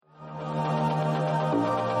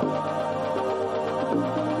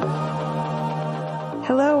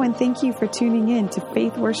Hello, and thank you for tuning in to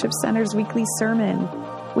Faith Worship Center's weekly sermon.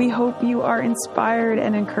 We hope you are inspired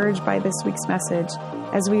and encouraged by this week's message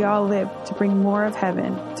as we all live to bring more of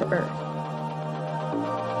heaven to earth.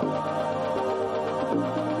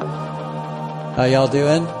 How y'all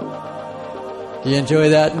doing? Do you enjoy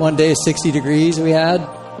that one day 60 degrees we had?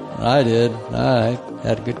 I did. I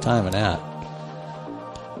had a good time in that.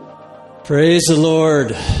 Praise the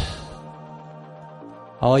Lord,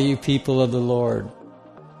 all you people of the Lord.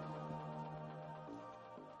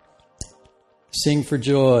 Sing for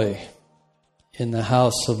joy in the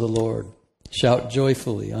house of the Lord. Shout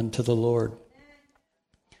joyfully unto the Lord.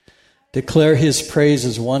 Declare his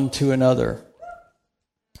praises one to another.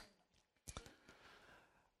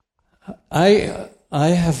 I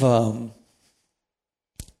have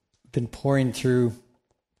been pouring through.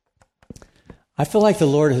 I feel like the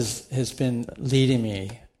Lord has been leading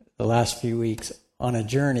me the last few weeks on a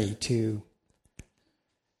journey to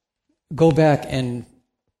go back and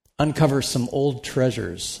uncover some old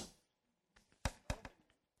treasures.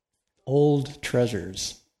 Old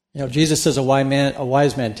treasures. You know, Jesus says a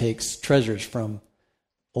wise man takes treasures from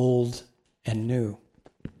old and new.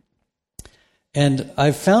 And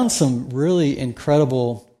I've found some really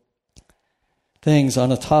incredible things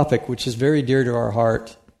on a topic which is very dear to our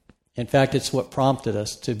heart. In fact, it's what prompted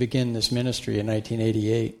us to begin this ministry in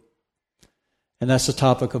 1988. And that's the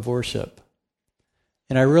topic of worship.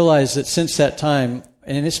 And I realized that since that time,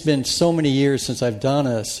 and it's been so many years since I've done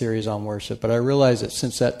a series on worship, but I realized that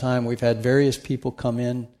since that time we've had various people come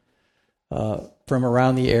in from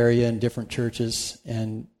around the area in different churches,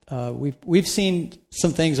 and we've seen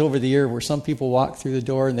some things over the year where some people walk through the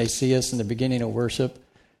door and they see us in the beginning of worship,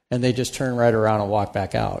 and they just turn right around and walk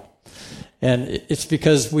back out. And it's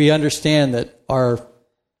because we understand that our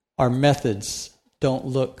methods don't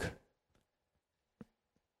look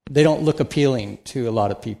appealing to a lot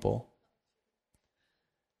of people.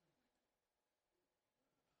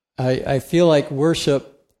 I feel like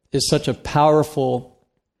worship is such a powerful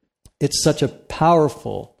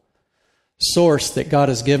source that God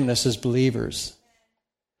has given us as believers.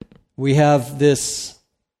 We have this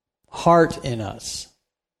heart in us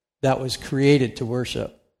that was created to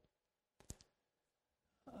worship.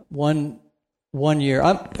 One year,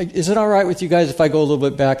 is it all right with you guys if I go a little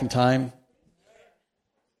bit back in time?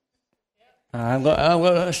 I'm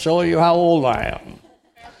going to show you how old I am.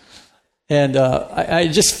 And I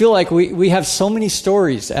just feel like we have so many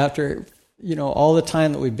stories after, all the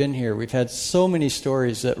time that we've been here. We've had so many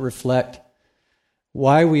stories that reflect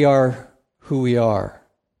why we are who we are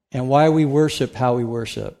and why we worship how we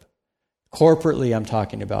worship. Corporately, I'm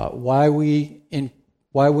talking about why we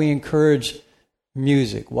encourage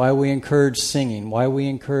music, why we encourage singing, why we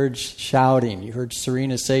encourage shouting. You heard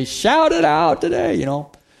Serena say, "Shout it out today,"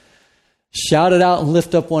 Shout it out and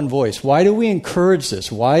lift up one voice. Why do we encourage this?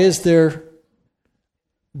 Why is there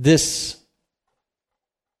this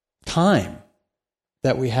time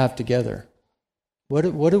that we have together? What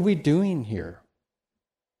are we doing here?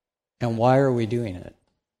 And why are we doing it?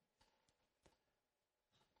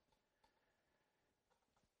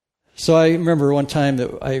 So I remember one time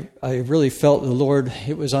that I really felt the Lord.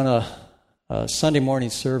 It was on a Sunday morning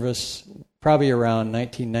service, probably around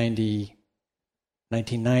 1990,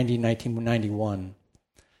 1991.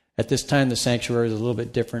 At this time, the sanctuary was a little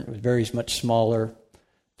bit different. It was very much smaller.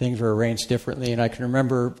 Things were arranged differently. And I can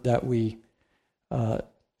remember that I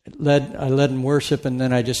led in worship, and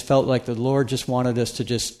then I just felt like the Lord just wanted us to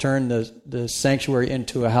just turn the sanctuary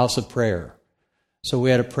into a house of prayer. So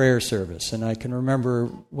we had a prayer service. And I can remember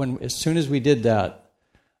as soon as we did that,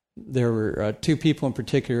 there were two people in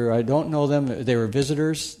particular. I don't know them. They were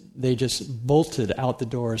visitors. They just bolted out the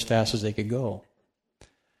door as fast as they could go.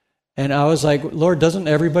 And I was like, Lord, doesn't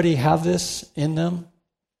everybody have this in them?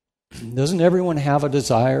 Doesn't everyone have a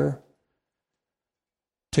desire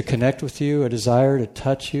to connect with you, a desire to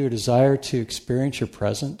touch you, a desire to experience your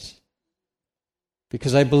presence?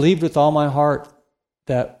 Because I believed with all my heart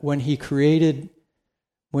that when He created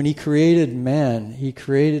man, He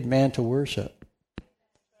created man to worship.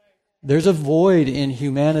 There's a void in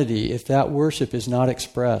humanity if that worship is not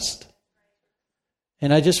expressed.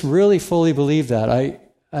 And I just really fully believe that. I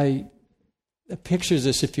pictures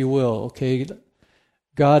this, if you will, okay?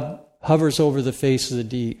 God hovers over the face of the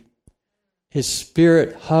deep. His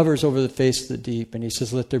Spirit hovers over the face of the deep, and He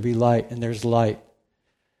says, "Let there be light," and there's light.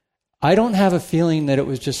 I don't have a feeling that it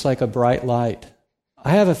was just like a bright light.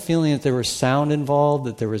 I have a feeling that there was sound involved,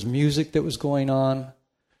 that there was music that was going on,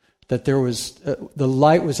 that there was the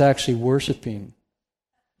light was actually worshiping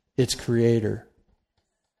its Creator.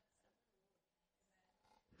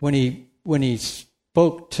 When he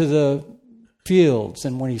spoke to fields,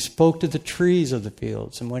 and when he spoke to the trees of the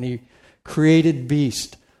fields, and when he created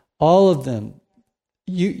beasts, all of them,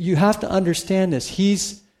 you have to understand this.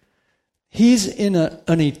 He's in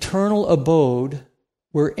an eternal abode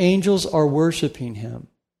where angels are worshiping him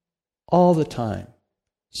all the time,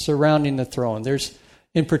 surrounding the throne.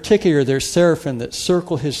 In particular, there's seraphim that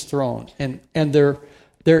circle his throne, and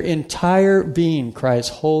their entire being cries,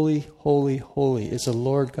 "Holy, holy, holy is the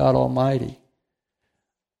Lord God Almighty."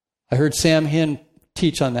 I heard Sam Hinn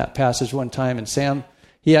teach on that passage one time, and Sam,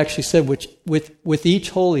 he actually said, with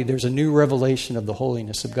each holy, there's a new revelation of the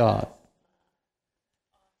holiness of God.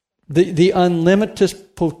 The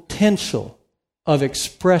unlimited potential of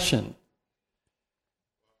expression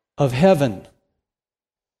of heaven.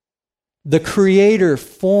 The Creator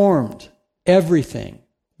formed everything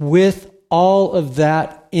with all of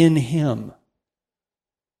that in him.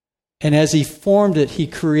 And as he formed it, he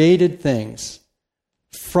created things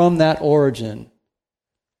from that origin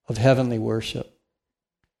of heavenly worship.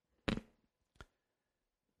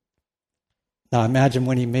 Now imagine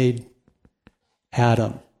when he made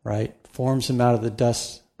Adam, right? Forms him out of the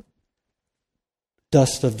dust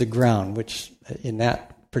of the ground, which in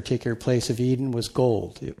that particular place of Eden was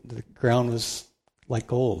gold. The ground was like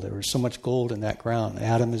gold. There was so much gold in that ground.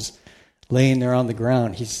 Adam is laying there on the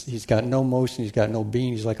ground. He's got no motion. He's got no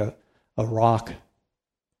being. He's like a rock.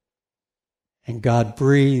 And God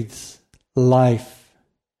breathes life.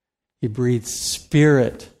 He breathes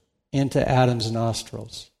spirit into Adam's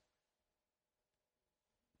nostrils.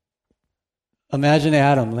 Imagine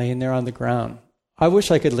Adam laying there on the ground. I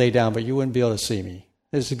wish I could lay down, but you wouldn't be able to see me.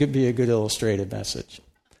 This could be a good illustrative message.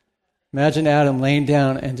 Imagine Adam laying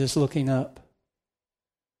down and just looking up.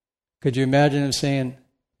 Could you imagine him saying,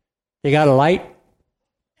 "You got a light?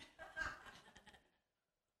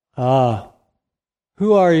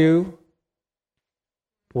 Who are you?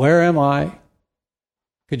 Where am I?"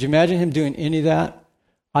 Could you imagine him doing any of that?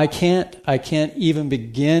 I can't even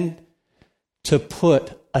begin to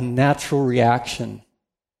put a natural reaction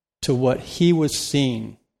to what he was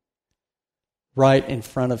seeing right in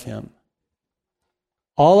front of him.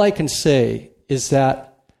 All I can say is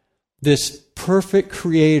that this perfect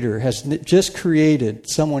Creator has just created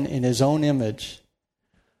someone in his own image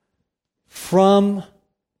from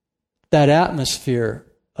that atmosphere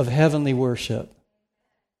of heavenly worship.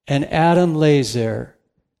 And Adam lays there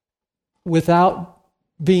without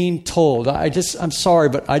being told. I'm sorry,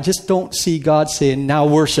 but I just don't see God saying, "Now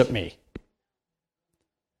worship me.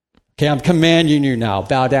 Okay, I'm commanding you now,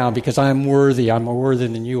 bow down because I'm worthy. I'm more worthy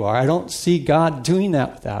than you are." I don't see God doing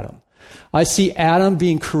that with Adam. I see Adam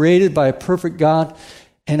being created by a perfect God,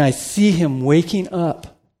 and I see him waking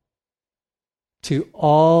up to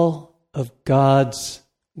all of God's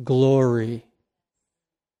glory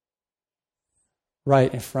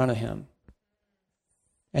right in front of him.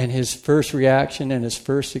 And his first reaction and his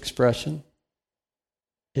first expression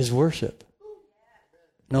is worship.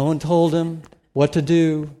 No one told him what to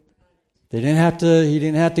do. He didn't have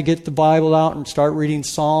to get the Bible out and start reading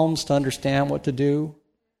Psalms to understand what to do.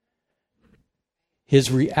 His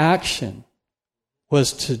reaction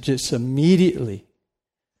was to just immediately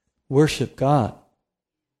worship God,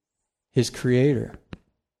 his Creator.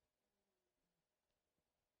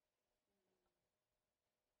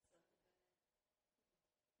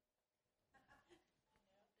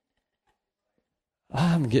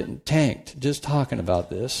 I'm getting tanked just talking about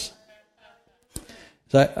this.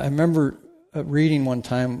 I remember reading one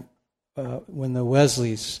time when the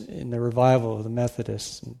Wesleys, in the revival of the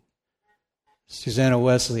Methodists, and Susanna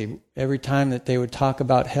Wesley, every time that they would talk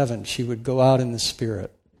about heaven, she would go out in the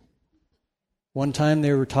Spirit. One time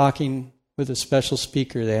they were talking with a special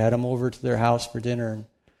speaker. They had him over to their house for dinner,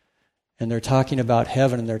 and they're talking about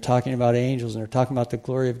heaven, and they're talking about angels, and they're talking about the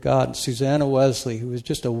glory of God. And Susanna Wesley, who was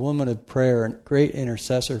just a woman of prayer and great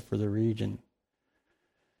intercessor for the region,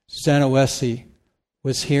 Susanna Wesley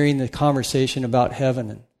was hearing the conversation about heaven,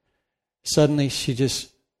 and suddenly she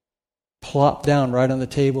just plopped down right on the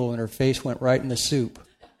table, and her face went right in the soup.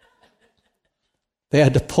 They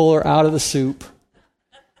had to pull her out of the soup,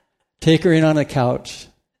 take her in on a couch,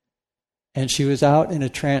 and she was out in a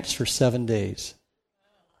trance for 7 days.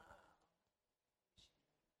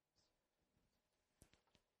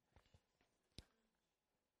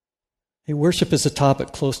 Worship is a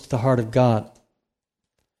topic close to the heart of God.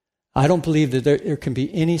 I don't believe that there can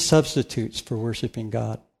be any substitutes for worshiping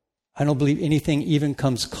God. I don't believe anything even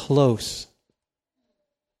comes close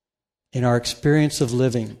in our experience of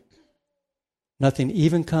living. Nothing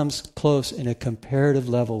even comes close in a comparative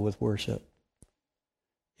level with worship.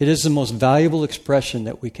 It is the most valuable expression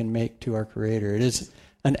that we can make to our Creator. It is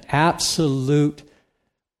an absolute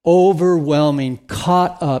overwhelming,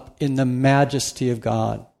 caught up in the majesty of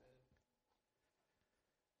God.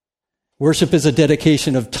 Worship is a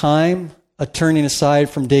dedication of time, a turning aside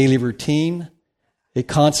from daily routine, a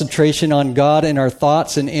concentration on God in our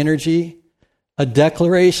thoughts and energy, a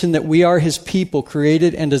declaration that we are His people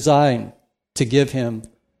created and designed to give Him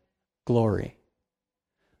glory.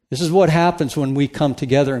 This is what happens when we come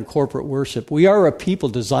together in corporate worship. We are a people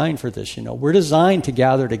designed for this, We're designed to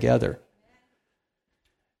gather together.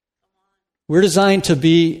 We're designed to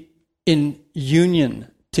be in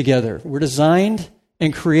union together. We're designed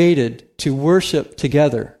and created to worship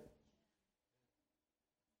together.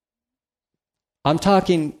 I'm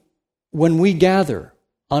talking when we gather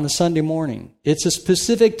on a Sunday morning, it's a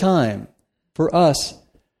specific time for us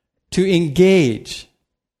to engage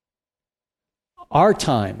our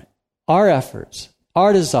time, our efforts,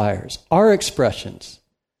 our desires, our expressions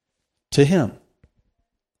to Him.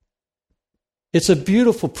 It's a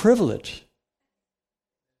beautiful privilege.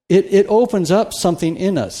 It opens up something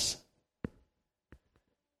in us.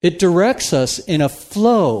 It directs us in a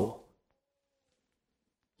flow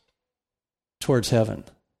towards heaven.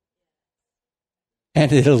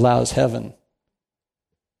 And it allows heaven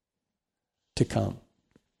to come.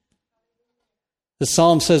 The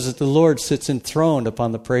psalm says that the Lord sits enthroned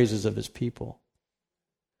upon the praises of His people.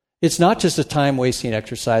 It's not just a time-wasting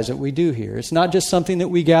exercise that we do here. It's not just something that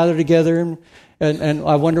we gather together and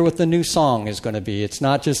I wonder what the new song is going to be. It's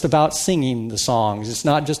not just about singing the songs. It's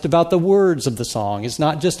not just about the words of the song. It's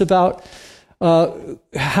not just about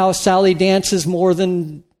how Sally dances more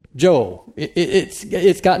than Joe.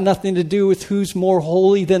 It's got nothing to do with who's more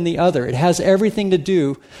holy than the other. It has everything to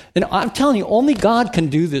do, and I'm telling you, only God can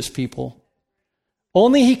do this, people.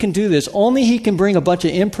 Only He can do this. Only He can bring a bunch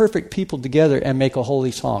of imperfect people together and make a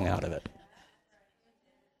holy song out of it.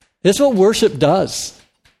 This is what worship does.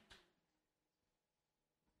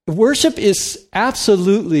 Worship is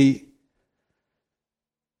absolutely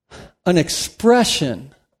an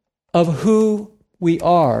expression of who we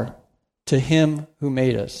are to Him who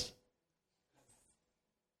made us.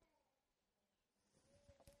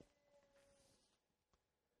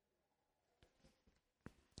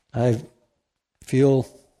 I feel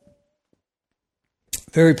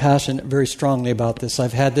very passionate, very strongly about this.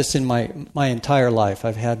 I've had this in my entire life.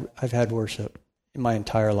 I've had worship in my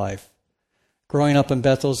entire life. Growing up in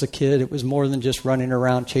Bethel as a kid, it was more than just running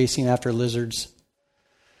around chasing after lizards,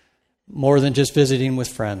 more than just visiting with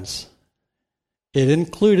friends. It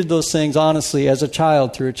included those things, honestly, as a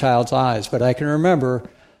child through a child's eyes. But I can remember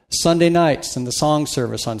Sunday nights and the song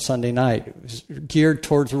service on Sunday night. It was geared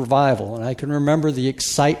towards revival. And I can remember the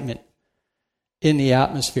excitement in the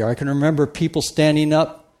atmosphere. I can remember people standing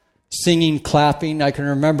up, singing, clapping. I can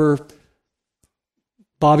remember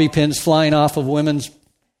bobby pins flying off of women's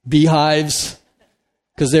beehives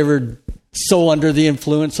because they were so under the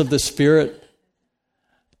influence of the Spirit.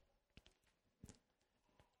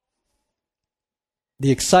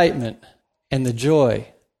 The excitement and the joy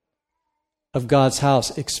of God's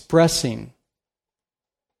house expressing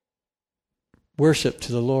worship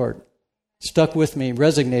to the Lord stuck with me,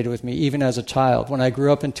 resonated with me even as a child. When I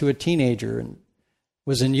grew up into a teenager and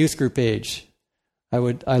was in youth group age, I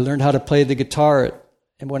learned how to play the guitar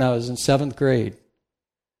when I was in 7th grade.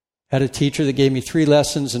 Had a teacher that gave me 3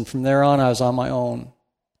 lessons, and from there on I was on my own.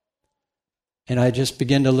 And I just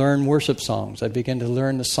began to learn worship songs. I began to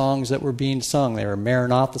learn the songs that were being sung. They were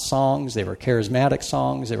Maranatha songs. They were charismatic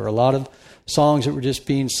songs. There were a lot of songs that were just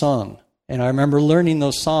being sung. And I remember learning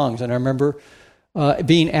those songs. And I remember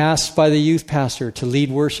being asked by the youth pastor to lead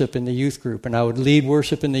worship in the youth group. And I would lead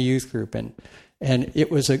worship in the youth group. And it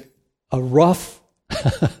was a rough,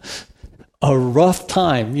 a rough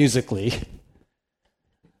time musically,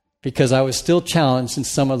 because I was still challenged in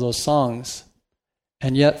some of those songs.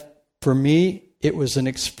 And yet, for me, it was an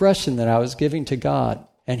expression that I was giving to God.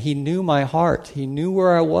 And He knew my heart. He knew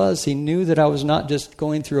where I was. He knew that I was not just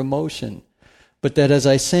going through emotion, but that as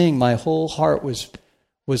I sang, my whole heart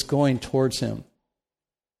was going towards Him.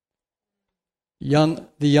 The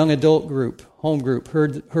young adult group, home group,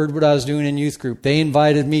 heard what I was doing in youth group. They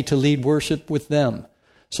invited me to lead worship with them.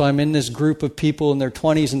 So I'm in this group of people in their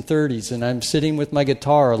 20s and 30s, and I'm sitting with my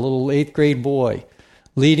guitar, a little 8th grade boy,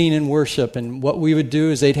 leading in worship. And what we would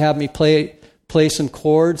do is they'd have me play some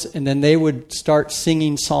chords, and then they would start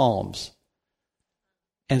singing psalms.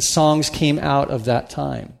 And songs came out of that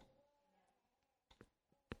time.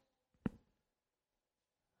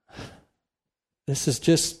 This has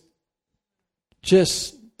just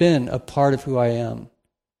been a part of who I am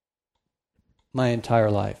my entire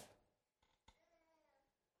life.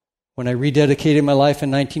 When I rededicated my life in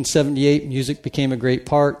 1978, music became a great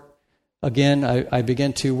part. again, I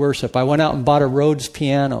began to worship. I went out and bought a Rhodes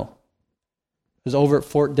piano. It was over at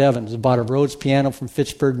Fort Devens. I bought a Rhodes piano from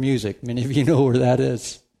Fitchburg Music. Many of you know where that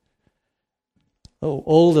is. Oh,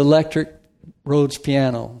 old electric Rhodes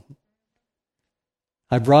piano.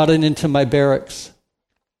 I brought it into my barracks.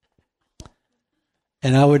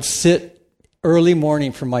 And I would sit early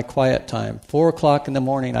morning for my quiet time. 4 o'clock in the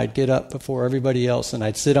morning, I'd get up before everybody else, and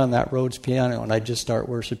I'd sit on that Rhodes piano, and I'd just start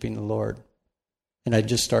worshiping the Lord. And I'd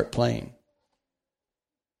just start playing.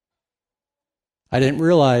 I didn't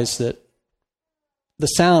realize that the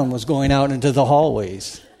sound was going out into the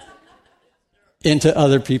hallways, into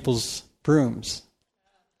other people's rooms.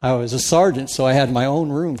 I was a sergeant, so I had my own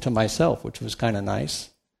room to myself, which was kind of nice.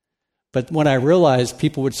 But when I realized,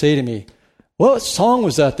 people would say to me, "What song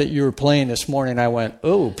was that you were playing this morning?" I went,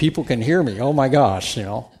 "Oh, people can hear me. Oh my gosh,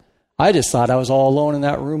 I just thought I was all alone in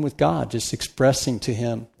that room with God, just expressing to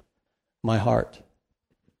Him my heart.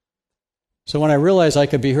 So when I realized I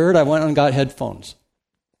could be heard, I went and got headphones.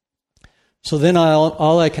 So then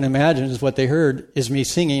all I can imagine is what they heard is me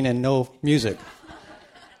singing and no music.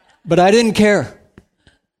 But I didn't care.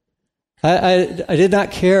 I did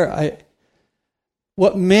not care.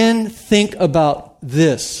 What men think about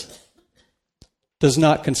this does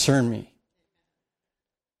not concern me.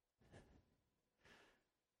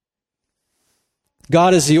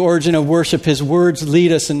 God is the origin of worship. His words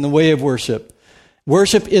lead us in the way of worship.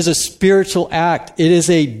 Worship is a spiritual act. It is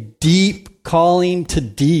a deep calling to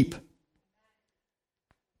deep.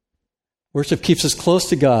 Worship keeps us close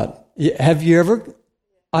to God. Have you ever,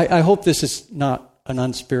 I hope this is not an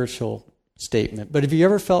unspiritual statement, but have you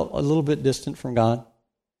ever felt a little bit distant from God?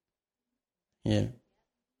 Yeah.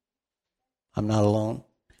 I'm not alone.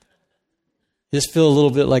 Just feel a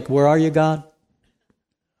little bit like, where are you, God?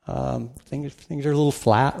 Things are a little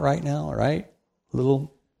flat right now, right?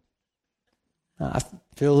 I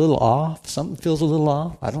feel a little off. Something feels a little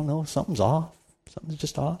off. I don't know. Something's off. Something's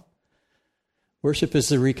just off. Worship is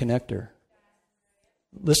the reconnector.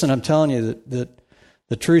 Listen, I'm telling you that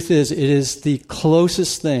the truth is, it is the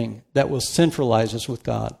closest thing that will centralize us with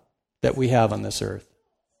God that we have on this earth.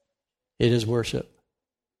 It is worship.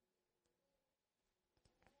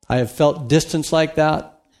 I have felt distance like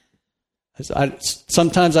that.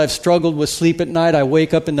 Sometimes I've struggled with sleep at night. I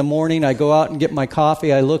wake up in the morning, I go out and get my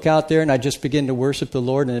coffee, I look out there and I just begin to worship the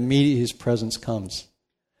Lord, and immediately His presence comes.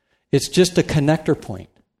 It's just a connector point.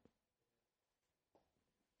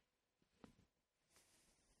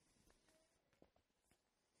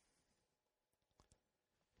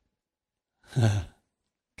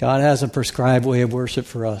 God has a prescribed way of worship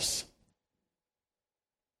for us.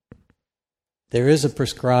 There is a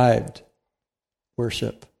prescribed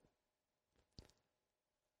worship.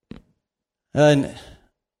 And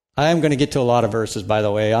I am going to get to a lot of verses, by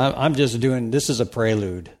the way. I'm just doing, this is a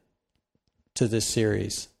prelude to this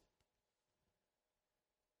series.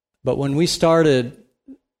 But when we started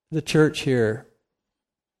the church here,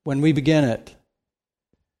 when we began it,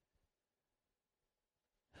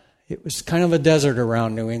 it was kind of a desert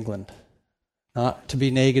around New England. Not to be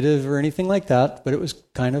negative or anything like that, but it was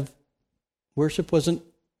kind of, worship wasn't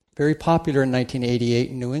very popular in 1988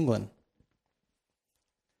 in New England.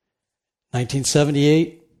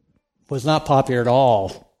 1978 was not popular at all.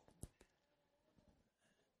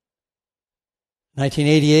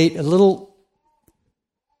 1988, a little,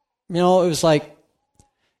 it was like,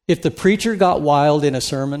 if the preacher got wild in a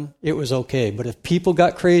sermon, it was okay. But if people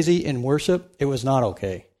got crazy in worship, it was not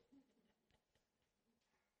okay.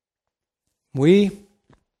 We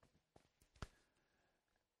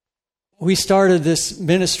started this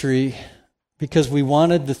ministry because we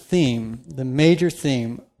wanted the major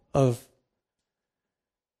theme of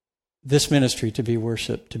this ministry to be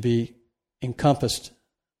worship, to be encompassed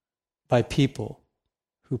by people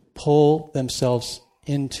who pull themselves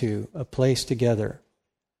into a place together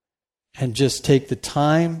and just take the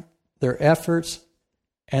time, their efforts,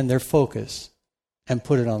 and their focus and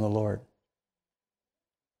put it on the Lord.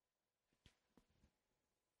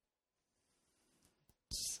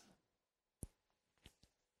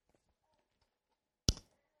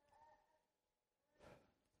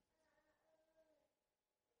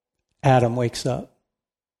 Adam wakes up,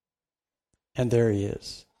 and there he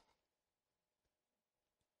is.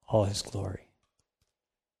 All his glory.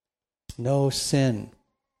 No sin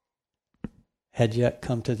had yet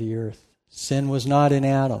come to the earth. Sin was not in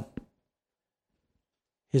Adam.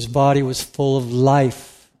 His body was full of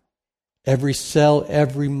life. Every cell,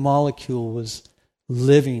 every molecule was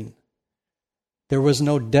living. There was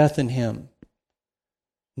no death in him.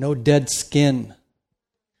 No dead skin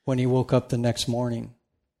when he woke up the next morning.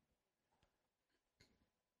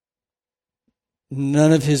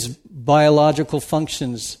 None of his biological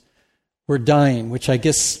functions were dying, which I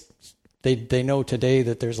guess they know today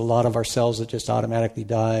that there's a lot of our cells that just automatically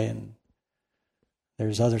die, and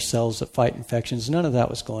there's other cells that fight infections. None of that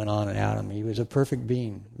was going on in Adam. He was a perfect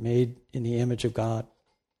being, made in the image of God.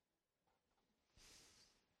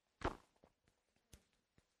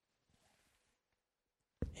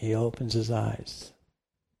 He opens his eyes.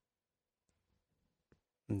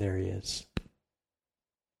 And there he is.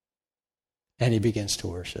 And he begins to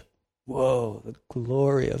worship. Whoa, the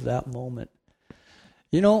glory of that moment.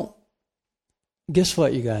 You know, guess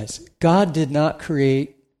what, you guys? God did not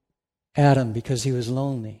create Adam because he was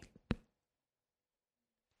lonely.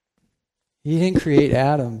 He didn't create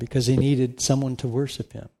Adam because he needed someone to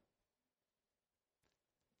worship him.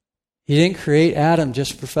 He didn't create Adam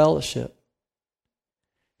just for fellowship.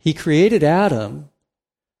 He created Adam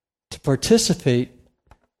to participate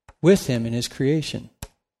with him in his creation.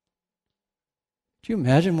 Do you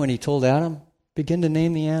imagine when he told Adam, begin to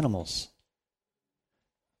name the animals?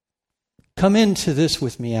 Come into this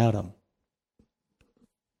with me, Adam.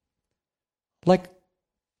 Like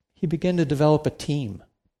he began to develop a team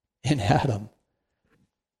in Adam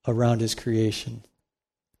around his creation.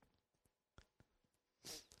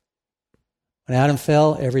 When Adam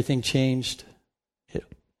fell, everything changed. It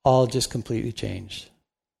all just completely changed.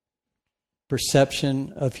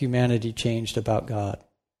 Perception of humanity changed about God.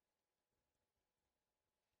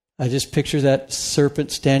 I just picture that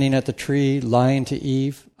serpent standing at the tree, lying to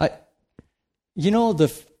Eve.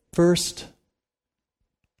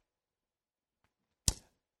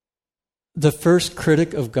 The first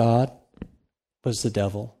critic of God was the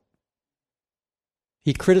devil.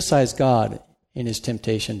 He criticized God in his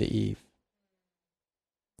temptation to Eve.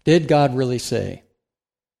 Did God really say?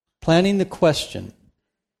 Planting the question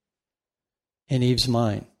in Eve's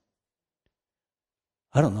mind.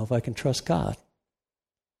 I don't know if I can trust God.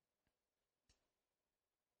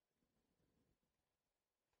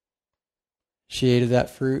 She ate of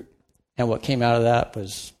that fruit, and what came out of that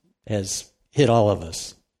has hit all of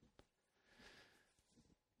us.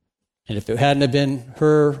 And if it hadn't have been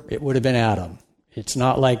her, it would have been Adam. It's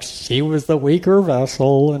not like she was the weaker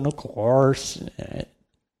vessel, and of course,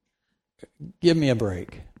 give me a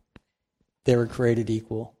break. They were created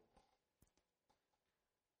equal.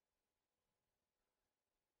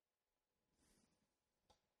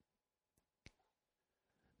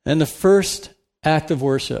 And the first act of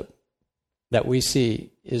worship that we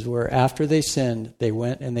see is where after they sinned, they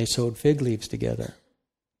went and they sewed fig leaves together.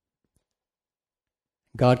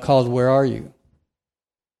 God called, where are you?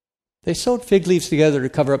 They sewed fig leaves together to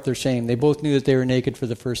cover up their shame. They both knew that they were naked for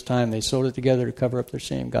the first time. They sewed it together to cover up their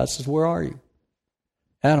shame. God says, where are you?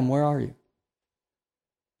 Adam, where are you?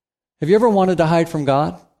 Have you ever wanted to hide from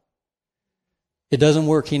God? It doesn't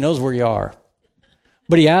work. He knows where you are.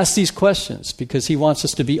 But he asks these questions because he wants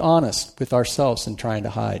us to be honest with ourselves in trying to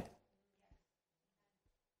hide.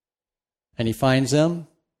 And he finds them,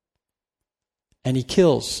 and he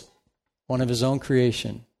kills one of his own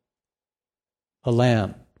creation, a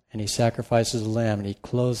lamb, and he sacrifices a lamb, and he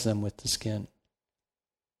clothes them with the skin.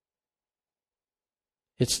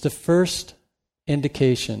 It's the first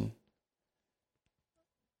indication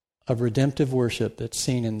of redemptive worship that's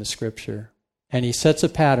seen in the Scripture. And he sets a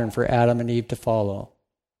pattern for Adam and Eve to follow.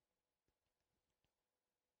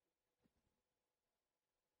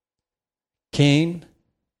 Cain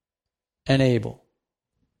and Abel.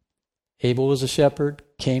 Abel was a shepherd.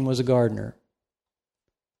 Cain was a gardener.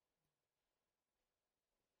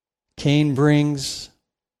 Cain brings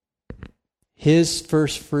his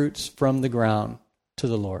first fruits from the ground to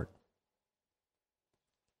the Lord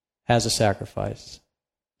as a sacrifice.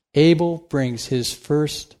 Abel brings his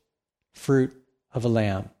first fruit of a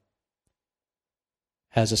lamb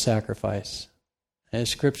as a sacrifice. And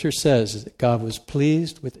Scripture says that God was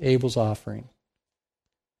pleased with Abel's offering,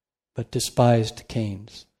 but despised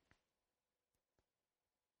Cain's.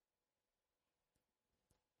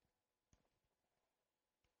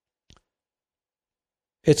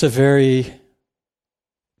 It's a very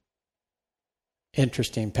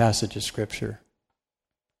interesting passage of Scripture.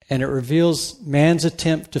 And it reveals man's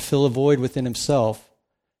attempt to fill a void within himself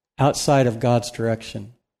outside of God's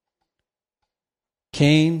direction.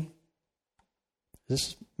 Cain,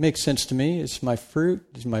 this makes sense to me. It's my fruit,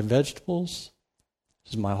 it's my vegetables,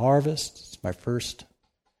 this is my harvest, it's my first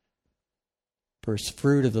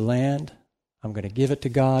fruit of the land. I'm going to give it to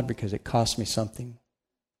God because it cost me something.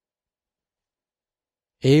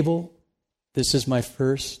 Abel, this is my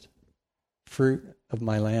first fruit of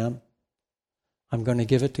my lamb. I'm going to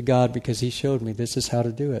give it to God because he showed me this is how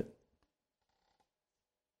to do it.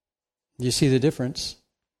 You see the difference?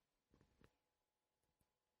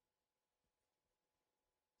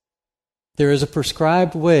 There is a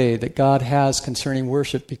prescribed way that God has concerning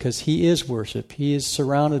worship because He is worship. He is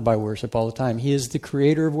surrounded by worship all the time. He is the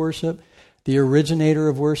creator of worship, the originator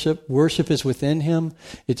of worship. Worship is within Him.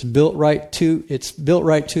 It's built right to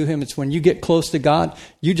Him. It's when you get close to God,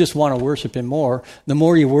 you just want to worship Him more. The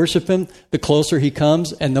more you worship Him, the closer He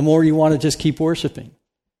comes, and the more you want to just keep worshiping.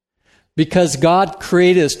 Because God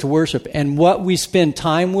created us to worship, and what we spend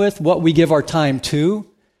time with, what we give our time to,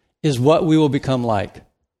 is what we will become like.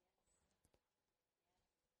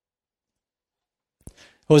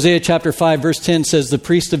 Hosea chapter 5 verse 10 says, the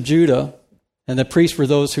priests of Judah, and the priests were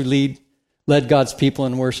those who led God's people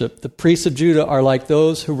in worship. The priests of Judah are like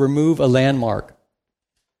those who remove a landmark.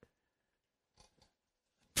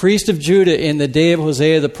 Priests of Judah in the day of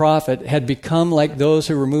Hosea the prophet had become like those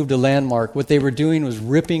who removed a landmark. What they were doing was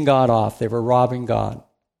ripping God off. They were robbing God.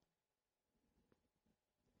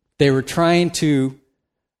 They were trying to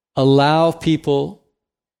allow people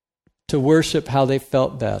to worship how they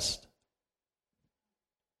felt best.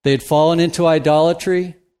 They had fallen into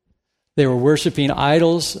idolatry. They were worshiping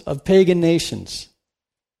idols of pagan nations.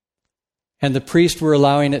 And the priests were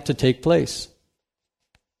allowing it to take place.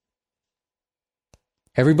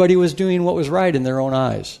 Everybody was doing what was right in their own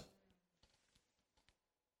eyes.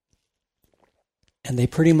 And they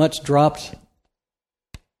pretty much dropped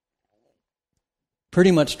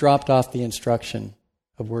off the instruction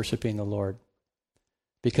of worshiping the Lord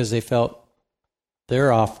because they felt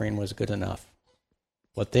their offering was good enough.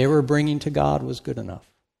 What they were bringing to God was good enough.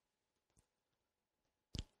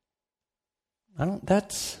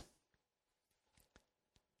 That's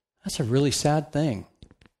a really sad thing.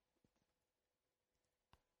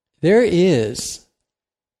 There is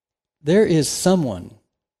someone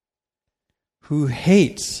who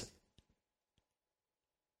hates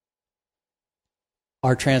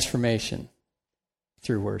our transformation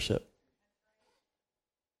through worship.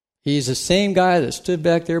 He's the same guy that stood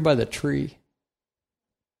back there by the tree.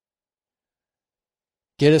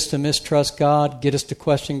 Get us to mistrust God, get us to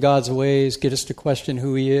question God's ways, get us to question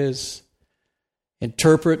who He is.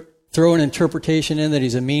 Throw an interpretation in that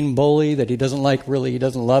He's a mean bully, that He doesn't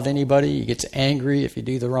love anybody. He gets angry if you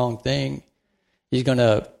do the wrong thing. He's going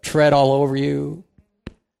to tread all over you,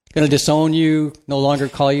 going to disown you, no longer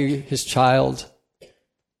call you His child.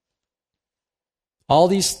 All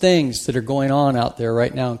these things that are going on out there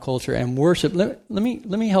right now in culture and worship. Let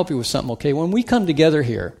me help you with something, okay? When we come together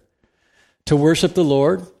here to worship the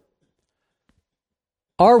Lord,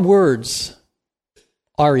 our words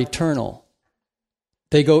are eternal.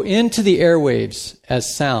 They go into the airwaves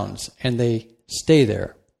as sounds, and they stay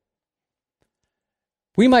there.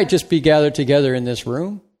 We might just be gathered together in this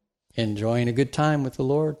room, enjoying a good time with the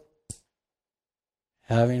Lord,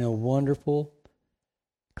 creating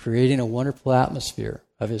a wonderful atmosphere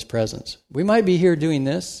of His presence. We might be here doing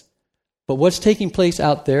this, but what's taking place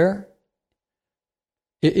out there,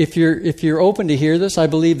 if you're open to hear this, I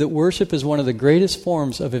believe that worship is one of the greatest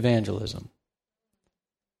forms of evangelism.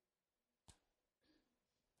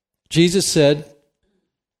 Jesus said,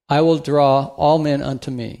 I will draw all men unto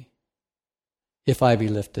me if I be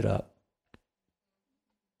lifted up.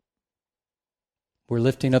 We're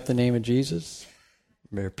lifting up the name of Jesus.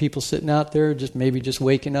 There are people sitting out there maybe just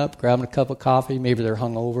waking up, grabbing a cup of coffee. Maybe they're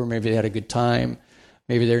hungover. Maybe they had a good time.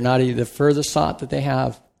 Maybe they're not even the furthest thought that they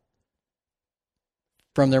have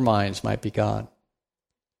from their minds might be God.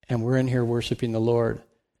 And we're in here worshiping the Lord.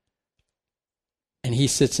 And He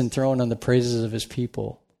sits enthroned on the praises of His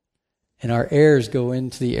people. And our airs go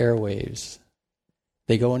into the airwaves.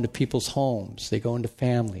 They go into people's homes. They go into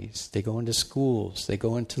families. They go into schools. They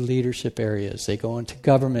go into leadership areas. They go into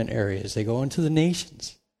government areas. They go into the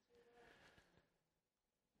nations.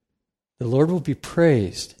 The Lord will be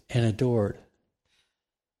praised and adored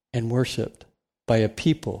and worshiped by a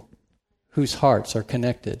people whose hearts are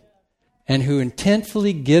connected and who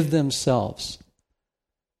intentfully give themselves.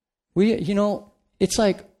 It's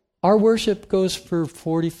like our worship goes for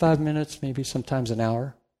 45 minutes, maybe sometimes an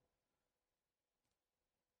hour.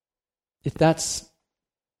 If that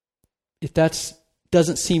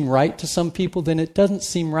doesn't seem right to some people, then it doesn't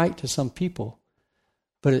seem right to some people.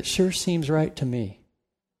 But it sure seems right to me.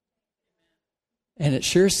 And it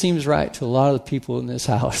sure seems right to a lot of the people in this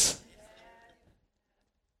house.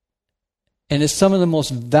 And it's some of the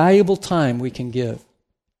most valuable time we can give.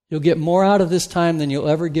 You'll get more out of this time than you'll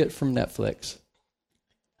ever get from Netflix.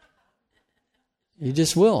 You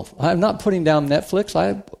just will. I'm not putting down Netflix.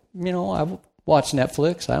 I watch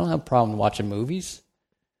Netflix. I don't have a problem watching movies.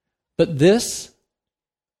 But this,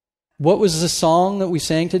 what was the song that we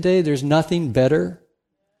sang today? There's nothing better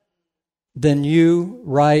than you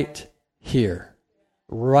right here,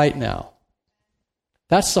 right now.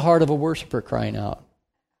 That's the heart of a worshiper crying out.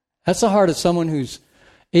 That's the heart of someone who's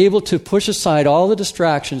able to push aside all the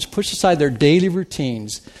distractions, push aside their daily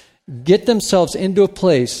routines, get themselves into a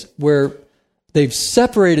place where they've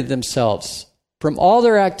separated themselves from all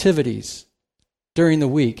their activities during the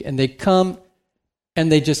week, and they come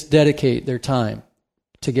and they just dedicate their time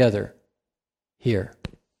together here.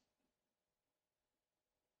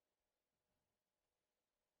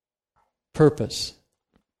 Purpose,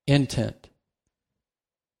 intent,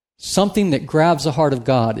 something that grabs the heart of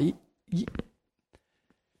God.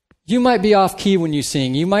 You might be off key when you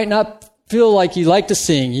sing. You might not feel like you like to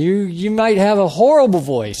sing. You might have a horrible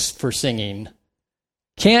voice for singing.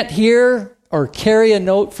 Can't hear or carry a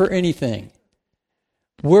note for anything.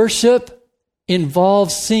 Worship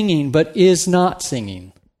involves singing, but is not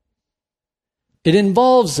singing. It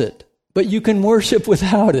involves it, but you can worship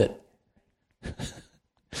without it.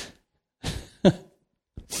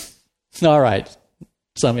 All right.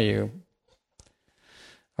 Some of you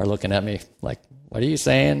are looking at me like, what are you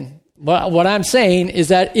saying? Well, what I'm saying is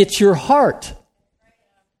that it's your heart.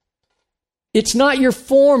 It's not your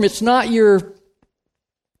form. It's not your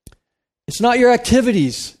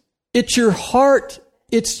activities. It's your heart.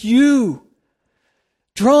 It's you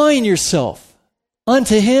drawing yourself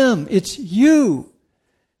unto Him. It's you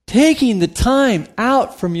taking the time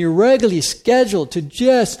out from your regularly schedule to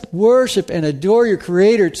just worship and adore your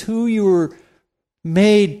Creator. It's who you were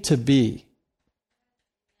made to be.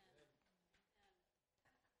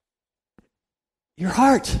 Your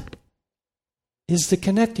heart is the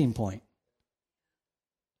connecting point.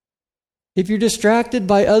 If you're distracted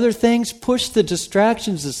by other things, push the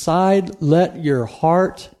distractions aside. Let your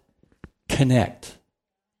heart connect.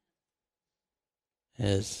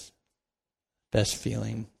 Is best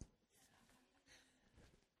feeling.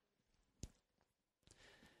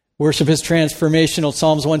 Worship is transformational.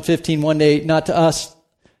 Psalms 115, 1-8. Not to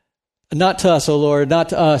us, O Lord, not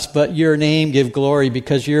to us, but your name give glory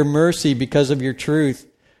because your mercy, because of your truth.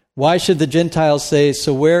 Why should the Gentiles say,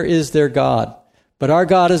 so where is their God? But our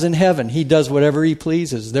God is in heaven. He does whatever He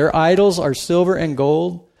pleases. Their idols are silver and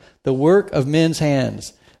gold, the work of men's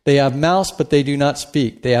hands. They have mouths, but they do not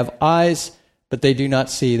speak. They have eyes, but they do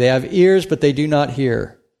not see. They have ears, but they do not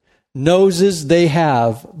hear. Noses they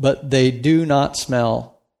have, but they do not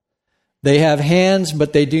smell. They have hands,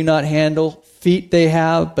 but they do not handle. Feet they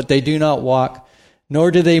have, but they do not walk.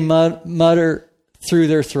 Nor do they mutter through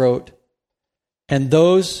their throat. And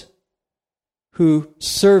those who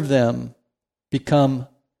serve them become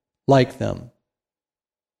like them.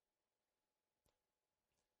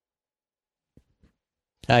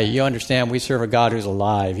 Now, you understand we serve a God who's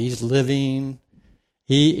alive. He's living.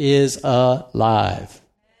 He is alive.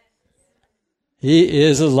 He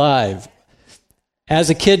is alive. As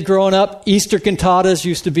a kid growing up, Easter cantatas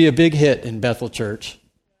used to be a big hit in Bethel Church.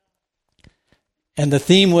 And the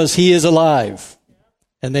theme was, He is alive.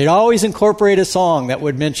 And they'd always incorporate a song that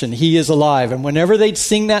would mention, He is alive. And whenever they'd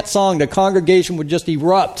sing that song, the congregation would just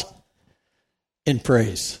erupt in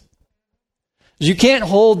praise. You can't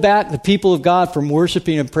hold back the people of God from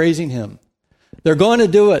worshiping and praising Him. They're going to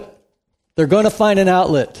do it. They're going to find an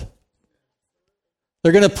outlet.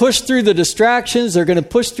 They're going to push through the distractions. They're going to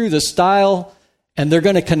push through the style. And they're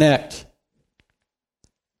going to connect.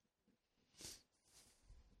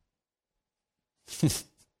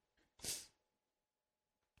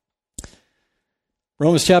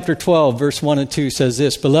 Romans chapter 12, verse 1 and 2 says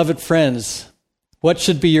this, Beloved friends, what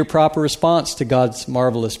should be your proper response to God's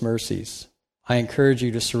marvelous mercies? I encourage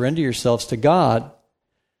you to surrender yourselves to God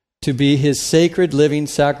to be His sacred living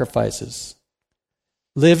sacrifices.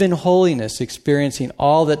 Live in holiness, experiencing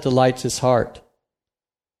all that delights His heart.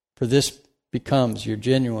 For this becomes your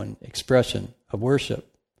genuine expression of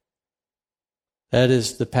worship. That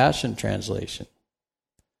is the Passion Translation.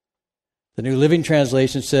 The New Living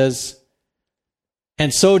Translation says,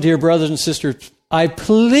 and so, dear brothers and sisters, I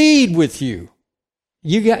plead with you.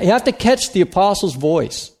 You have to catch the apostle's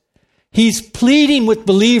voice. He's pleading with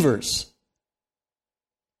believers.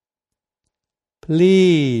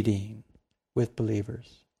 Pleading with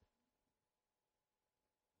believers.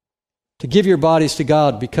 To give your bodies to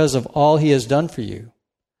God because of all He has done for you.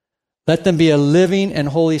 Let them be a living and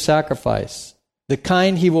holy sacrifice, the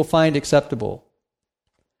kind He will find acceptable.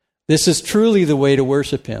 This is truly the way to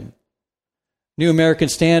worship Him. New American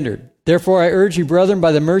Standard. Therefore, I urge you, brethren,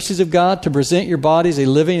 by the mercies of God, to present your bodies a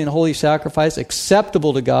living and holy sacrifice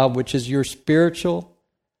acceptable to God, which is your spiritual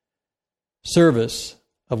service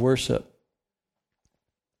of worship.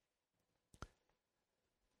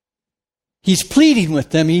 He's pleading with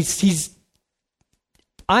them.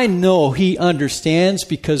 I know He understands,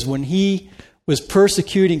 because when He was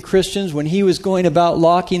persecuting Christians, when he was going about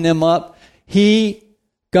locking them up, he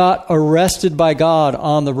got arrested by God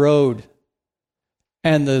on the road.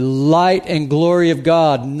 And the light and glory of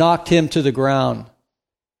God knocked him to the ground.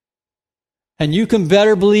 And you can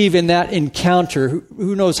better believe in that encounter.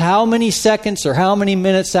 Who knows how many seconds or how many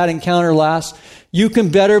minutes that encounter lasts? You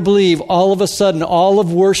can better believe all of a sudden all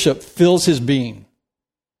of worship fills his being.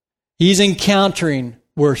 He's encountering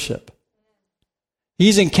worship.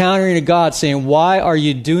 He's encountering a God saying, why are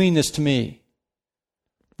you doing this to me?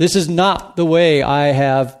 This is not the way I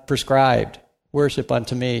have prescribed worship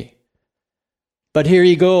unto me. But here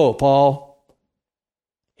you go, Paul.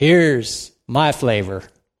 Here's my flavor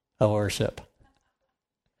of worship.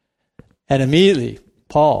 And immediately,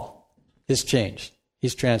 Paul is changed.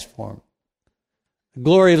 He's transformed. The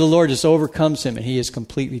glory of the Lord just overcomes him, and he is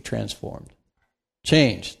completely transformed.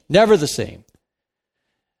 Changed. Never the same.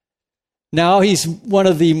 Now he's one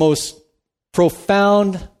of the most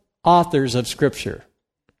profound authors of Scripture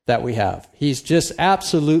that we have. He's just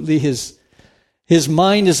absolutely, his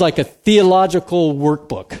mind is like a theological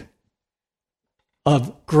workbook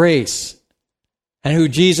of grace and who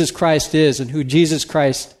Jesus Christ is and who Jesus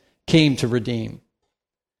Christ came to redeem.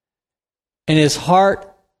 And his heart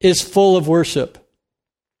is full of worship.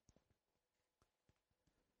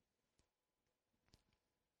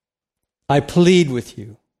 I plead with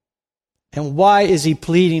you. And why is he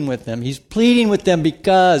pleading with them? He's pleading with them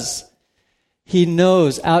because he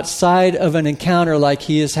knows outside of an encounter like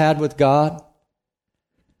he has had with God,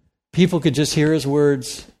 people could just hear his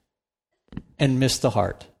words and miss the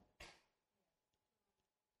heart.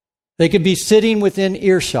 They could be sitting within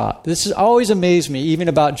earshot. This has always amazed me, even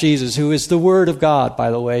about Jesus, who is the Word of God, by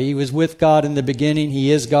the way. He was with God in the beginning.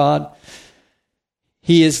 He is God.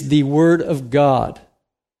 He is the Word of God.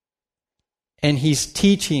 And he's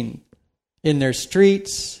teaching in their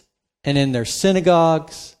streets and in their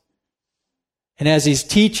synagogues. And as he's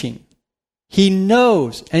teaching, he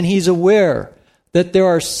knows and he's aware that there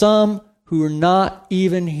are some who are not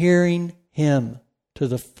even hearing him to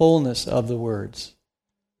the fullness of the words.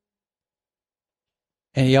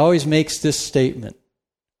 And he always makes this statement.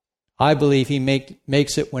 I believe he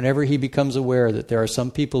makes it whenever he becomes aware that there are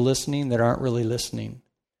some people listening that aren't really listening.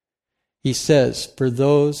 He says, for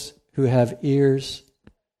those who have ears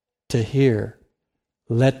to hear,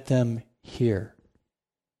 let them hear.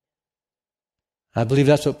 I believe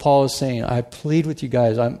that's what Paul is saying. I plead with you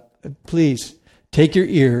guys, please take your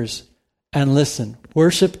ears and listen.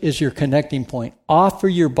 Worship is your connecting point. Offer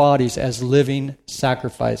your bodies as living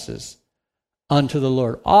sacrifices unto the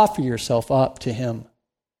Lord. Offer yourself up to him.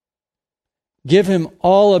 Give him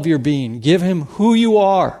all of your being. Give him who you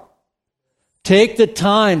are. Take the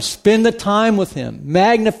time, spend the time with him.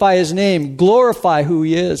 Magnify his name. Glorify who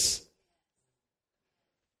he is.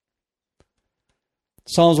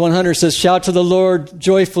 Psalms 100 says, shout to the Lord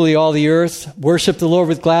joyfully, all the earth. Worship the Lord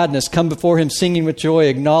with gladness. Come before him singing with joy,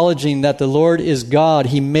 acknowledging that the Lord is God.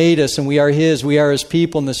 He made us and we are his. We are his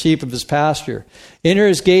people and the sheep of his pasture. Enter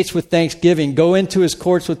his gates with thanksgiving. Go into his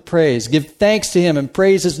courts with praise. Give thanks to him and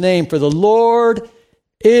praise his name, for the Lord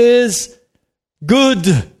is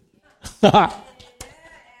good.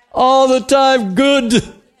 All the time good.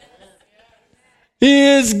 He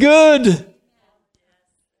is good.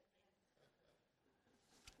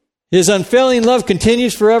 His unfailing love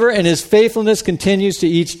continues forever, and his faithfulness continues to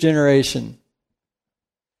each generation.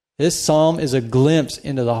 This psalm is a glimpse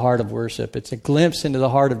into the heart of worship. It's a glimpse into the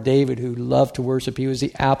heart of David, who loved to worship. He was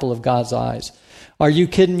the apple of God's eyes. Are you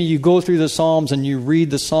kidding me? You go through the Psalms and you read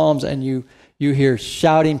the Psalms and you hear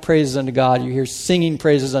shouting praises unto God. You hear singing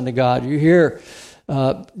praises unto God. You hear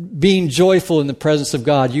being joyful in the presence of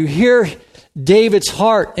God. You hear David's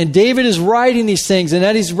heart. And David is writing these things. And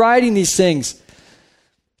as he's writing these things,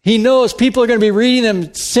 he knows people are going to be reading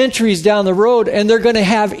them centuries down the road, and they're going to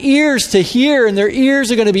have ears to hear, and their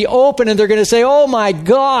ears are going to be open, and they're going to say, oh my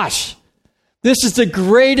gosh, this is the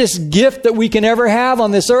greatest gift that we can ever have on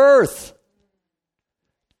this earth.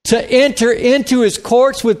 To enter into his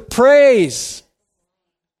courts with praise.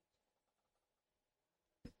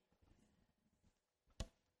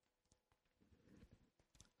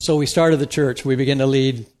 So we started the church. We began to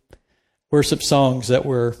lead worship songs that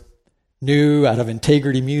were new, out of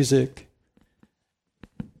Integrity Music.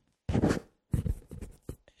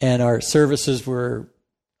 And our services were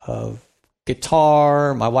of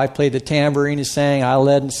guitar. My wife played the tambourine and sang. I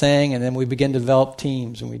led and sang. And then we began to develop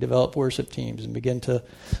teams. And we developed worship teams and began to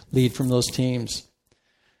lead from those teams.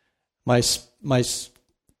 My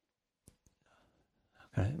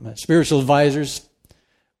spiritual advisors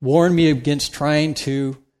warned me against trying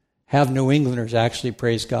to have New Englanders actually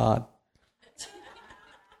praise God.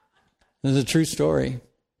 This is a true story.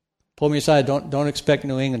 Pulled me aside. Don't expect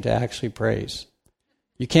New England to actually praise.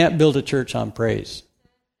 You can't build a church on praise.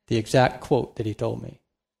 The exact quote that he told me.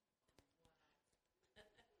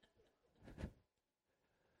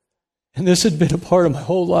 And this had been a part of my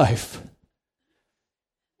whole life.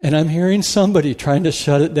 And I'm hearing somebody trying to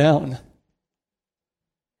shut it down.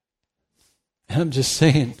 And I'm just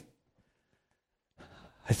saying,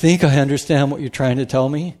 I think I understand what you're trying to tell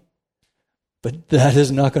me, but that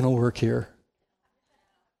is not going to work here.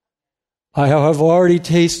 I have already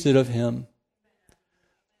tasted of him.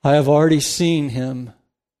 I have already seen him.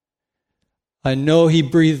 I know he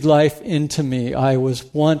breathed life into me. I was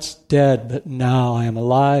once dead, but now I am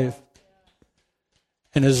alive.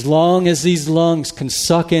 And as long as these lungs can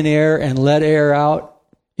suck in air and let air out,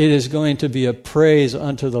 it is going to be a praise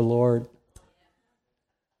unto the Lord.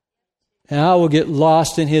 And I will get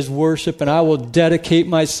lost in his worship, and I will dedicate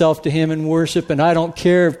myself to him in worship. And I don't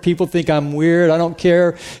care if people think I'm weird. I don't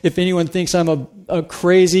care if anyone thinks I'm a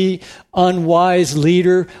crazy, unwise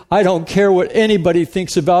leader. I don't care what anybody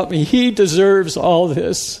thinks about me. He deserves all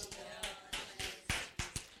this.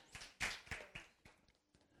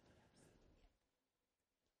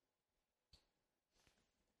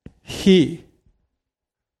 He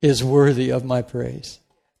is worthy of my praise.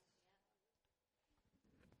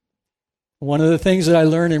 One of the things that I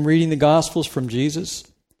learned in reading the Gospels from Jesus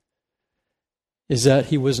is that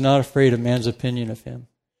he was not afraid of man's opinion of him.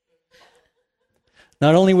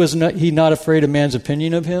 Not only was he not afraid of man's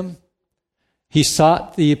opinion of him, he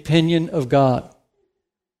sought the opinion of God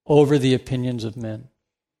over the opinions of men.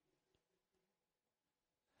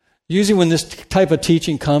 Usually when this type of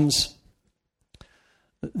teaching comes,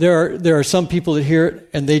 there are some people that hear it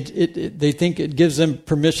and they think it gives them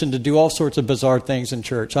permission to do all sorts of bizarre things in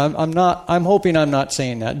church. I'm hoping I'm not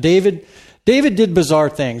saying that. David did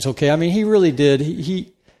bizarre things, okay? I mean, he really did.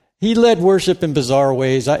 He led worship in bizarre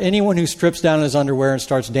ways. Anyone who strips down his underwear and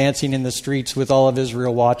starts dancing in the streets with all of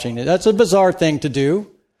Israel watching it, that's a bizarre thing to do.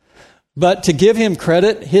 But to give him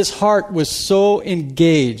credit, his heart was so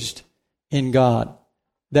engaged in God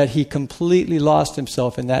that he completely lost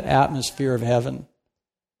himself in that atmosphere of heaven.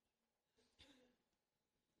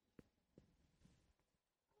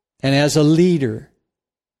 And as a leader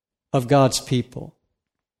of God's people,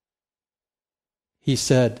 he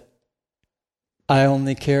said, I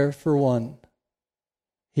only care for one.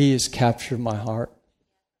 He has captured my heart.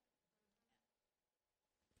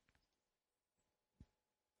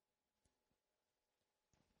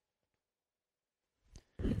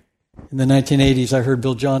 In the 1980s, I heard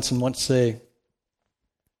Bill Johnson once say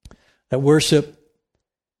that worship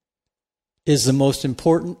is the most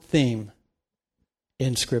important theme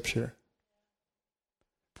in Scripture.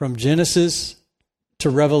 From Genesis to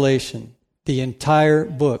Revelation, the entire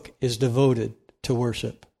book is devoted to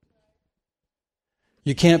worship.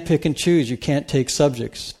 You can't pick and choose. You can't take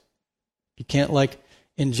subjects. You can't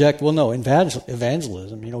inject,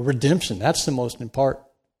 evangelism, redemption, that's the most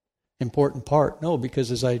important part. No, because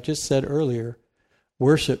as I just said earlier,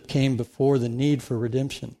 worship came before the need for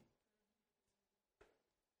redemption.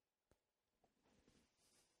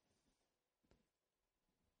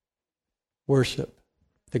 Worship,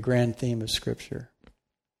 the grand theme of Scripture.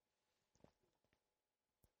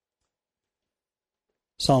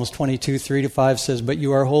 Psalms 22, 3-5 says, But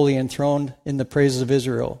you are holy, enthroned in the praises of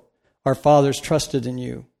Israel. Our fathers trusted in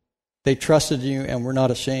you. They trusted in you and were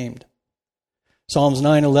not ashamed. Psalms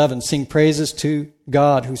 9:11, Sing praises to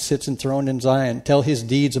God who sits enthroned in Zion. Tell his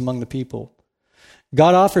deeds among the people.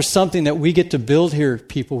 God offers something that we get to build here,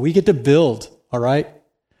 people. We get to build, all right?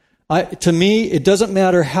 To me, it doesn't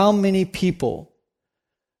matter how many people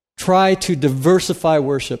try to diversify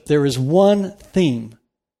worship. There is one theme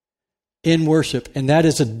in worship, and that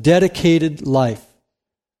is a dedicated life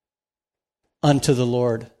unto the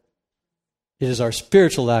Lord. It is our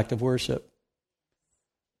spiritual act of worship.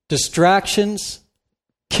 Distractions,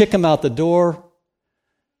 kick them out the door.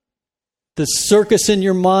 The circus in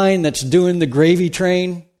your mind that's doing the gravy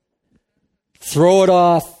train, throw it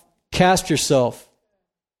off, cast yourself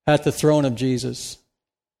at the throne of Jesus.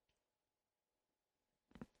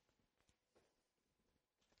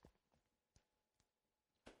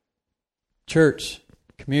 Church,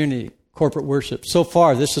 community, corporate worship. So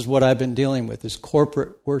far, this is what I've been dealing with, is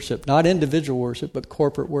corporate worship. Not individual worship, but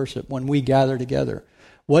corporate worship. When we gather together,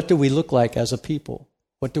 what do we look like as a people?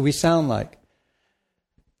 What do we sound like?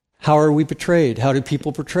 How are we portrayed? How do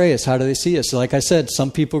people portray us? How do they see us? Like I said,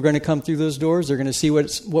 some people are going to come through those doors. They're going to see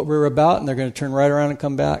what we're about, and they're going to turn right around and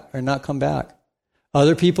come back, or not come back.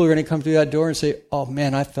 Other people are going to come through that door and say, oh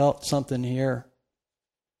man, I felt something here.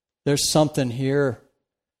 There's something here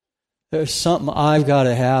There's something I've got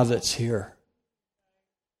to have that's here.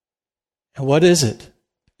 And what is it?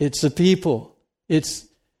 It's the people. It's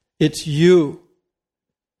you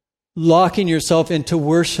locking yourself into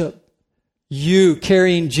worship. You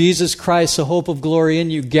carrying Jesus Christ, the hope of glory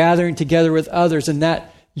in you, gathering together with others, and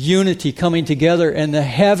that unity coming together and the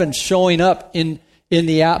heavens showing up in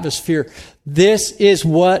the atmosphere. This is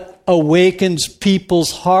what awakens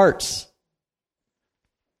people's hearts.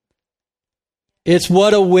 It's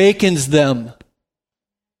what awakens them.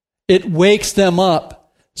 It wakes them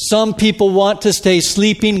up. Some people want to stay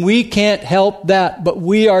sleeping. We can't help that, but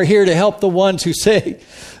we are here to help the ones who say,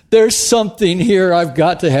 there's something here I've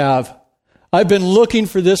got to have. I've been looking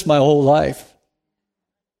for this my whole life.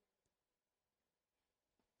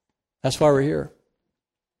 That's why we're here.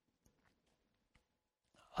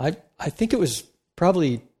 I think it was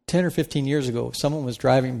probably 10 or 15 years ago, someone was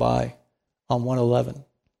driving by on 111.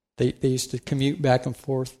 They used to commute back and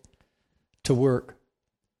forth to work.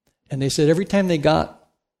 And they said every time they got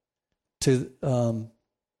to,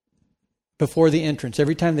 before the entrance,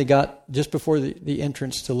 every time they got just before the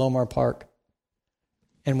entrance to Lomar Park,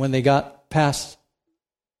 and when they got past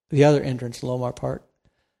the other entrance to Lomar Park,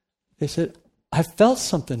 they said, I felt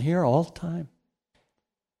something here all the time.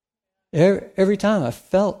 Every time I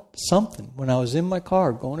felt something when I was in my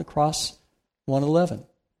car going across 111.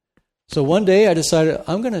 So one day I decided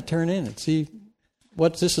I'm going to turn in and see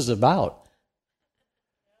what this is about.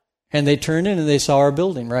 And they turned in and they saw our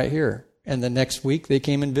building right here. And the next week they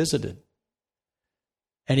came and visited.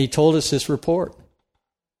 And he told us this report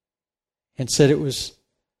and said it was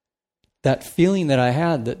that feeling that I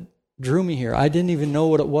had that drew me here. I didn't even know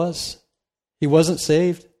what it was. He wasn't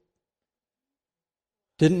saved.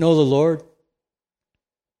 Didn't know the Lord.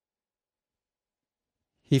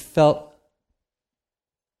 He felt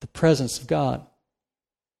the presence of God.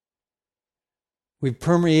 We've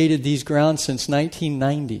permeated these grounds since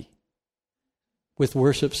 1990 with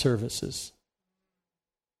worship services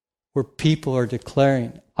where people are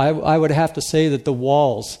declaring. I would have to say that the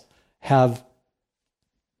walls have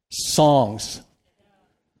songs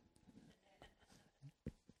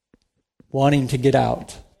wanting to get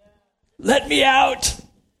out. Let me out!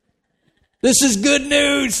 This is good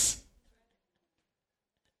news!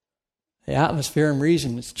 The atmosphere and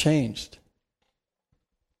reason has changed.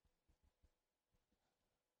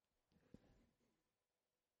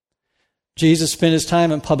 Jesus spent his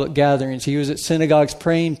time in public gatherings. He was at synagogues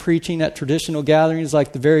praying, preaching at traditional gatherings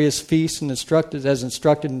like the various feasts and instructed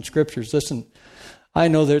in Scriptures. Listen, I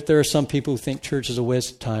know that there are some people who think church is a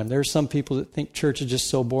waste of time. There are some people that think church is just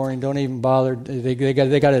so boring, don't even bother. They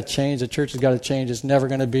got to change. The church has got to change. It's never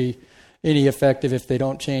going to be any effective if they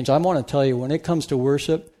don't change. I want to tell you, when it comes to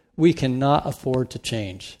worship, we cannot afford to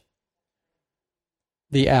change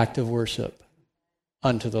the act of worship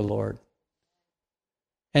unto the Lord.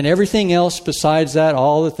 And everything else besides that,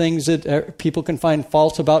 all the things that people can find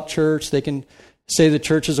faults about church, they can say the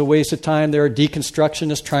church is a waste of time. There are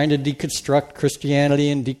deconstructionists trying to deconstruct Christianity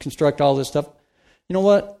and deconstruct all this stuff. You know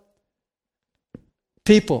what?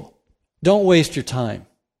 People, don't waste your time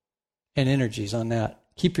and energies on that.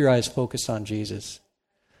 Keep your eyes focused on Jesus.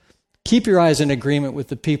 Keep your eyes in agreement with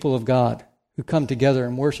the people of God who come together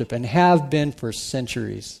and worship and have been for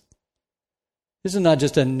centuries. This is not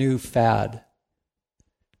just a new fad.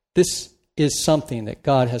 This is something that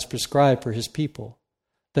God has prescribed for his people,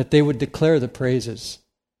 that they would declare the praises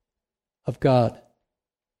of God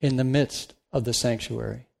in the midst of the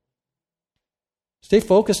sanctuary. Stay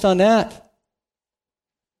focused on that.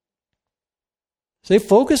 Stay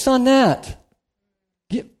focused on that.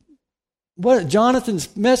 What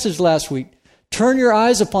Jonathan's message last week, turn your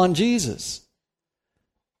eyes upon Jesus.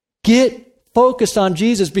 Get focused on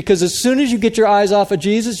Jesus, because as soon as you get your eyes off of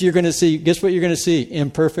Jesus, you're going to see, guess what you're going to see?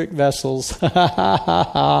 Imperfect vessels.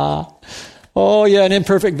 Oh yeah, and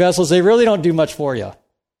imperfect vessels, they really don't do much for you.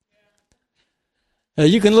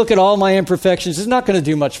 You can look at all my imperfections, it's not going to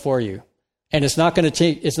do much for you. And it's not going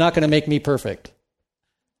to make me perfect.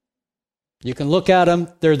 You can look at them,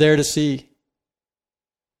 they're there to see.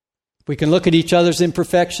 We can look at each other's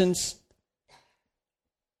imperfections.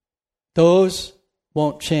 Those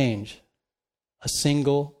won't change a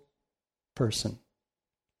single person.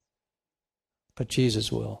 But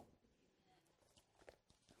Jesus will.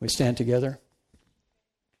 We stand together.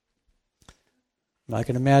 I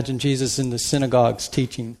can imagine Jesus in the synagogues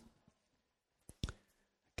teaching. I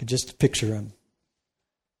could just picture him.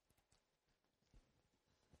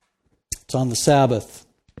 It's on the Sabbath.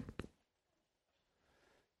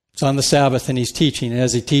 It's on the Sabbath and he's teaching. And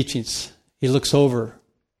as he teaches, he looks over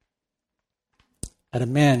at a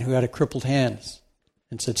man who had a crippled hand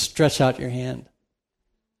and said, stretch out your hand.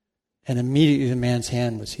 And immediately the man's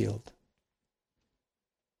hand was healed.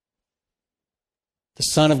 The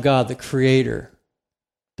Son of God, the Creator,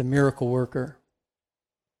 the miracle worker.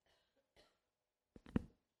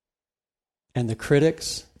 And the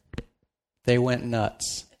critics, they went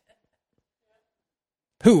nuts.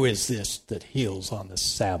 Who is this that heals on the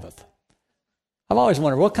Sabbath? I've always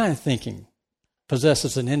wondered what kind of thinking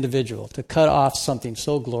possesses an individual to cut off something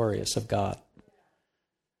so glorious of God.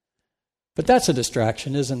 But that's a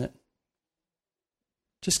distraction, isn't it?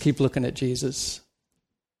 Just keep looking at Jesus.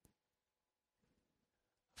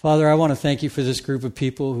 Father, I want to thank you for this group of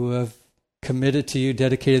people who have committed to you,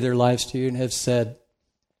 dedicated their lives to you, and have said,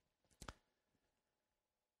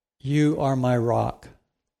 you are my rock.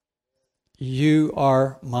 You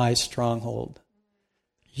are my stronghold.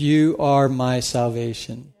 You are my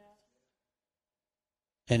salvation.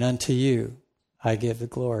 And unto you I give the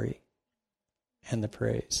glory and the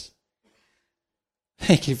praise.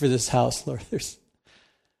 Thank you for this house, Lord.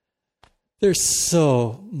 There's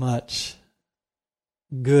so much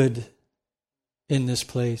good in this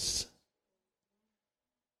place.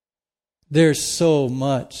 There's so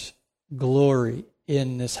much glory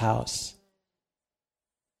in this house.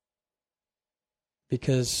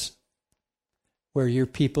 Because where your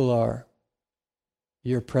people are,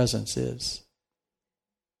 your presence is.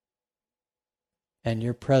 And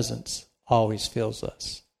your presence always fills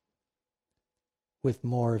us with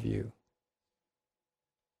more of you.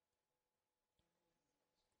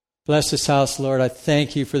 Bless this house, Lord. I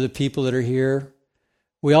thank you for the people that are here.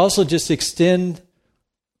 We also just extend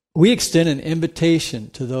an invitation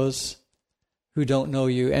to those who don't know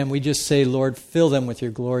you. And we just say, Lord, fill them with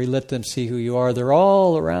your glory. Let them see who you are. They're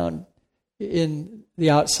all around in the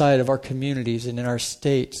outside of our communities and in our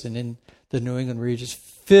states and in the New England regions.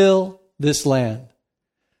 Fill this land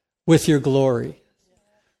with your glory.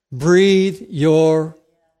 Breathe your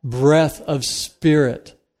breath of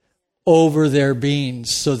spirit over their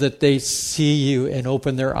beings so that they see you and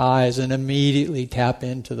open their eyes and immediately tap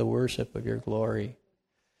into the worship of your glory.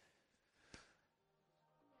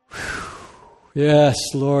 Whew. Yes,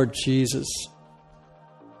 Lord Jesus.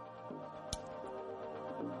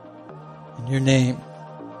 In your name,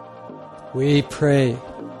 we pray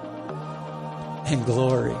in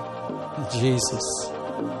glory. In Jesus,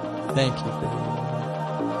 thank you for your love.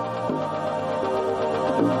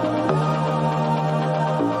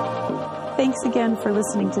 Thanks again for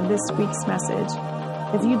listening to this week's message.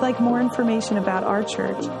 If you'd like more information about our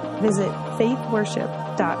church, visit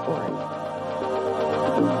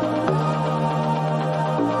faithworship.org.